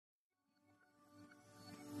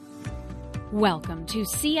Welcome to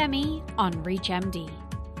CME on ReachMD.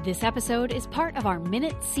 This episode is part of our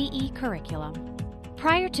Minute CE curriculum.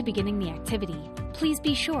 Prior to beginning the activity, please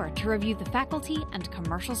be sure to review the faculty and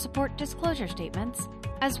commercial support disclosure statements,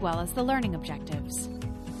 as well as the learning objectives.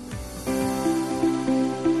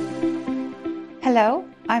 Hello,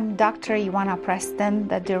 I'm Dr. Ioana Preston,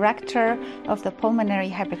 the Director of the Pulmonary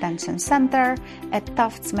Hypertension Center at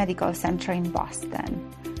Tufts Medical Center in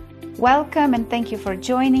Boston. Welcome and thank you for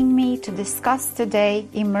joining me to discuss today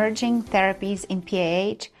emerging therapies in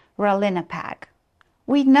PAH, Ralinepag.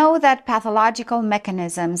 We know that pathological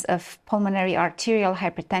mechanisms of pulmonary arterial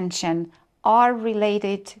hypertension are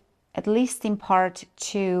related, at least in part,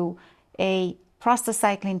 to a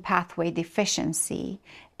prostacyclin pathway deficiency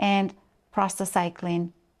and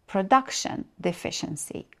prostacyclin production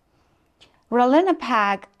deficiency.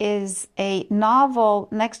 Ralinepag is a novel,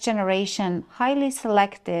 next-generation, highly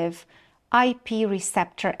selective IP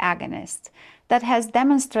receptor agonist that has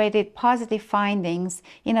demonstrated positive findings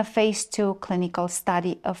in a phase 2 clinical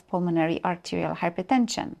study of pulmonary arterial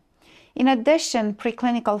hypertension. In addition,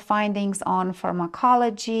 preclinical findings on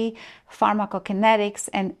pharmacology, pharmacokinetics,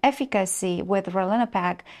 and efficacy with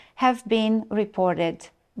Ralinepag have been reported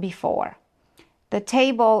before. The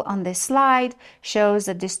table on this slide shows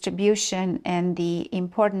the distribution and the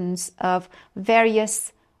importance of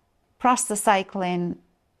various prostacyclin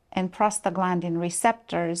and prostaglandin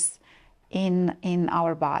receptors in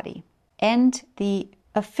our body, and the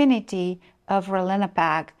affinity of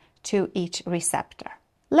Ralinepag to each receptor.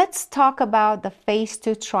 Let's talk about the phase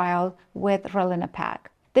 2 trial with Ralinepag.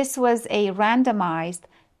 This was a randomized,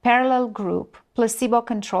 parallel group,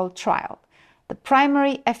 placebo-controlled trial. The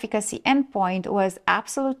primary efficacy endpoint was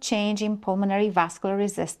absolute change in pulmonary vascular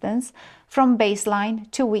resistance from baseline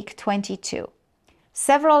to week 22.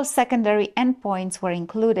 Several secondary endpoints were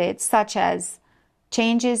included, such as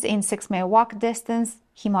changes in 6-minute walk distance,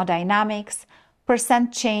 hemodynamics,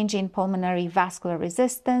 percent change in pulmonary vascular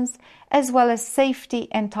resistance, as well as safety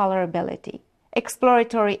and tolerability.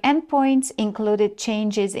 Exploratory endpoints included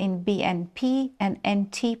changes in BNP and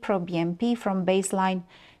NT-proBNP from baseline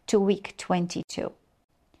to week 22.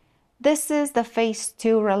 This is the phase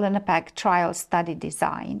 2 Ralinepag trial study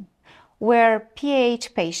design, where PAH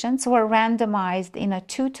patients were randomized in a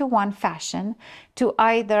 2-to-1 fashion to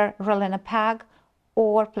either Ralinepag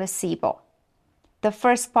or placebo. The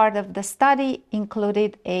first part of the study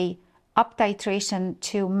included a up-titration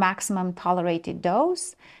to maximum tolerated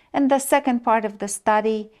dose, and the second part of the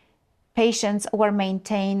study, patients were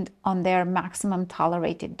maintained on their maximum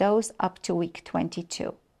tolerated dose up to week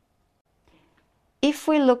 22. If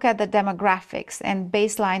we look at the demographics and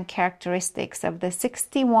baseline characteristics of the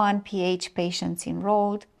 61 PAH patients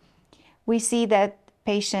enrolled, we see that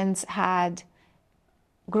patients had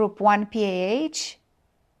group 1 PAH,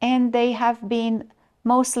 and they have been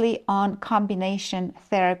mostly on combination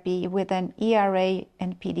therapy with an ERA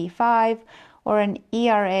and PD5 or an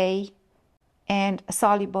ERA and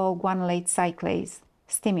soluble guanylate cyclase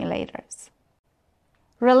stimulators.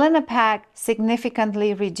 Ralinepag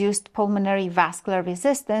significantly reduced pulmonary vascular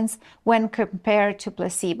resistance when compared to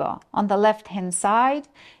placebo. On the left-hand side,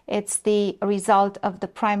 it's the result of the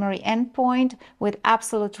primary endpoint with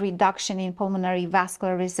absolute reduction in pulmonary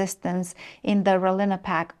vascular resistance in the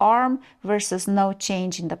Ralinepag arm versus no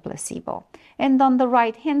change in the placebo. And on the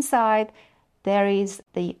right-hand side, there is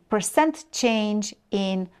the percent change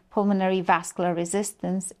in pulmonary vascular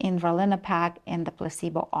resistance in Ralinepag and the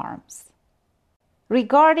placebo arms.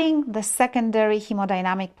 Regarding the secondary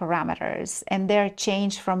hemodynamic parameters and their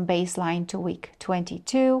change from baseline to week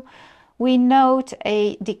 22, we note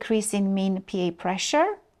a decrease in mean PA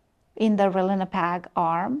pressure in the Ralinepag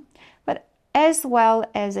arm, but as well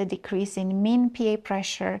as a decrease in mean PA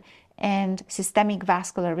pressure and systemic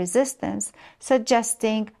vascular resistance,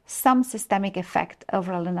 suggesting some systemic effect of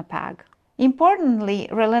Ralinepag. Importantly,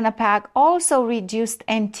 Ralinepag also reduced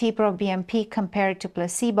NT-proBNP compared to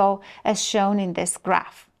placebo, as shown in this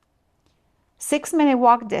graph. 6-minute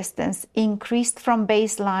walk distance increased from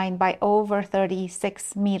baseline by over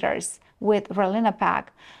 36 meters with Ralinepag,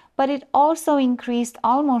 but it also increased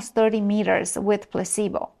almost 30 meters with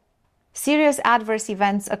placebo. Serious adverse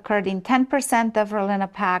events occurred in 10% of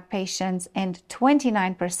Ralinepag patients and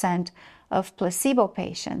 29% of placebo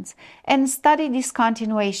patients, and study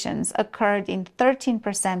discontinuations occurred in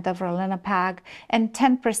 13% of Ralinepag and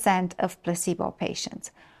 10% of placebo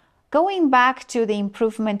patients. Going back to the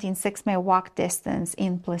improvement in 6-minute walk distance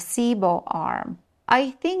in placebo arm,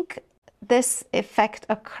 I think this effect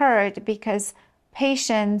occurred because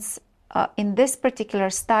patients in this particular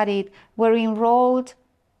study were enrolled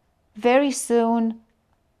very soon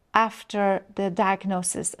after the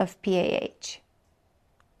diagnosis of PAH.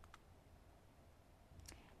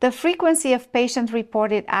 The frequency of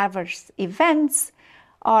patient-reported adverse events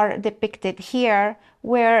are depicted here,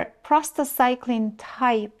 where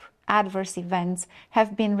prostacyclin-type adverse events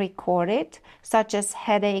have been recorded, such as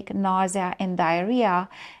headache, nausea, and diarrhea,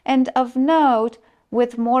 and of note,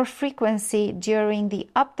 with more frequency during the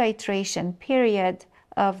up-titration period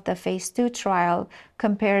of the phase 2 trial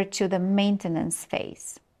compared to the maintenance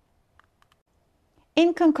phase.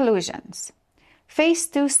 In conclusions, phase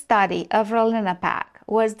 2 study of Ralinepag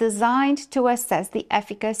was designed to assess the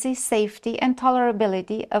efficacy, safety, and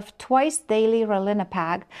tolerability of twice-daily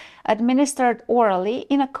Ralinepag administered orally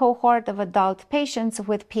in a cohort of adult patients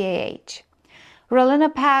with PAH.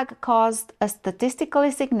 Ralinepag caused a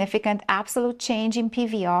statistically significant absolute change in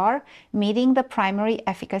PVR, meeting the primary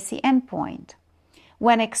efficacy endpoint.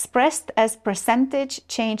 When expressed as percentage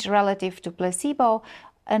change relative to placebo,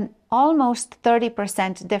 an almost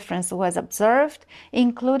 30% difference was observed,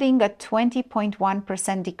 including a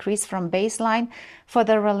 20.1% decrease from baseline for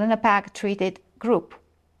the Ralinepag-treated group.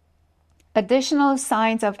 Additional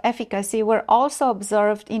signs of efficacy were also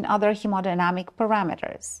observed in other hemodynamic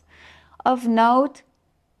parameters. Of note,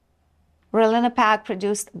 Ralinepag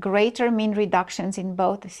produced greater mean reductions in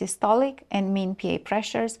both systolic and mean PA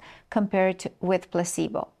pressures compared with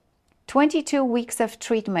placebo. 22 weeks of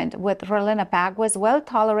treatment with Ralinepag was well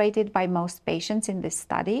tolerated by most patients in this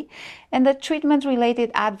study, and the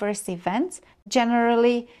treatment-related adverse events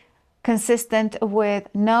generally consistent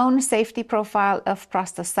with known safety profile of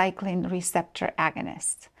prostacyclin receptor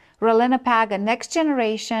agonists. Ralinepag, a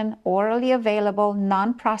next-generation, orally available,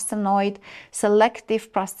 non-prostanoid,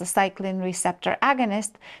 selective prostacyclin receptor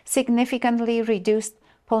agonist, significantly reduced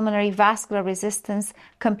pulmonary vascular resistance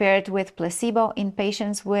compared with placebo in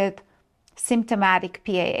patients with symptomatic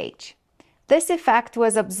PAH. This effect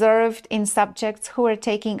was observed in subjects who were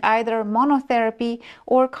taking either monotherapy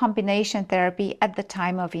or combination therapy at the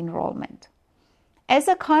time of enrollment. As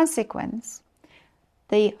a consequence,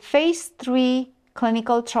 the phase 3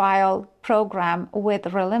 clinical trial program with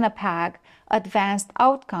Ralinepag Advanced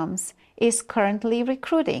Outcomes is currently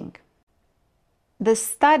recruiting. The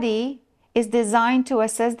study is designed to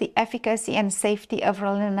assess the efficacy and safety of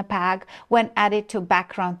Ralinepag when added to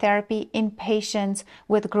background therapy in patients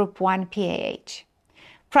with Group 1 PAH.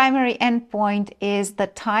 Primary endpoint is the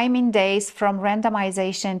time in days from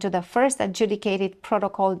randomization to the first adjudicated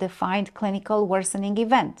protocol-defined clinical worsening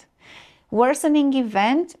event. Worsening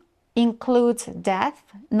event includes death,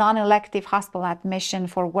 non-elective hospital admission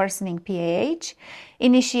for worsening PAH,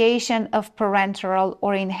 initiation of parenteral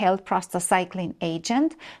or inhaled prostacyclin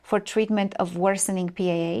agent for treatment of worsening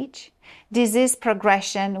PAH, disease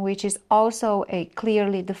progression, which is also a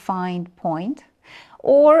clearly defined point,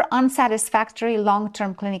 or unsatisfactory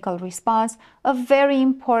long-term clinical response, a very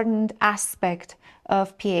important aspect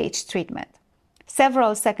of PAH treatment.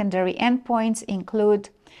 Several secondary endpoints include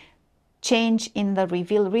change in the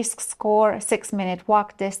REVEAL risk score, 6-minute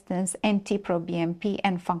walk distance, NT-proBNP,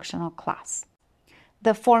 and functional class.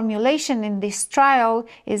 The formulation in this trial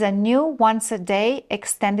is a new once-a-day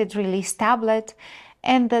extended release tablet,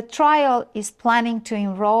 and the trial is planning to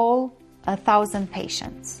enroll 1,000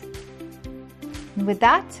 patients. And with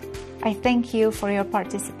that, I thank you for your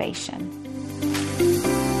participation.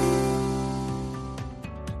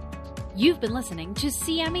 You've been listening to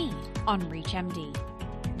CME on ReachMD.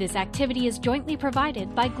 This activity is jointly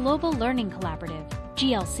provided by Global Learning Collaborative,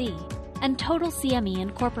 GLC, and Total CME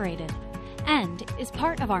Incorporated, and is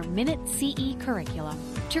part of our Minute CE curriculum.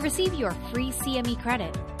 To receive your free CME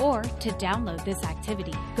credit or to download this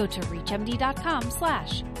activity, go to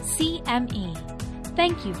reachmd.com/CME.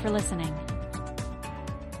 Thank you for listening.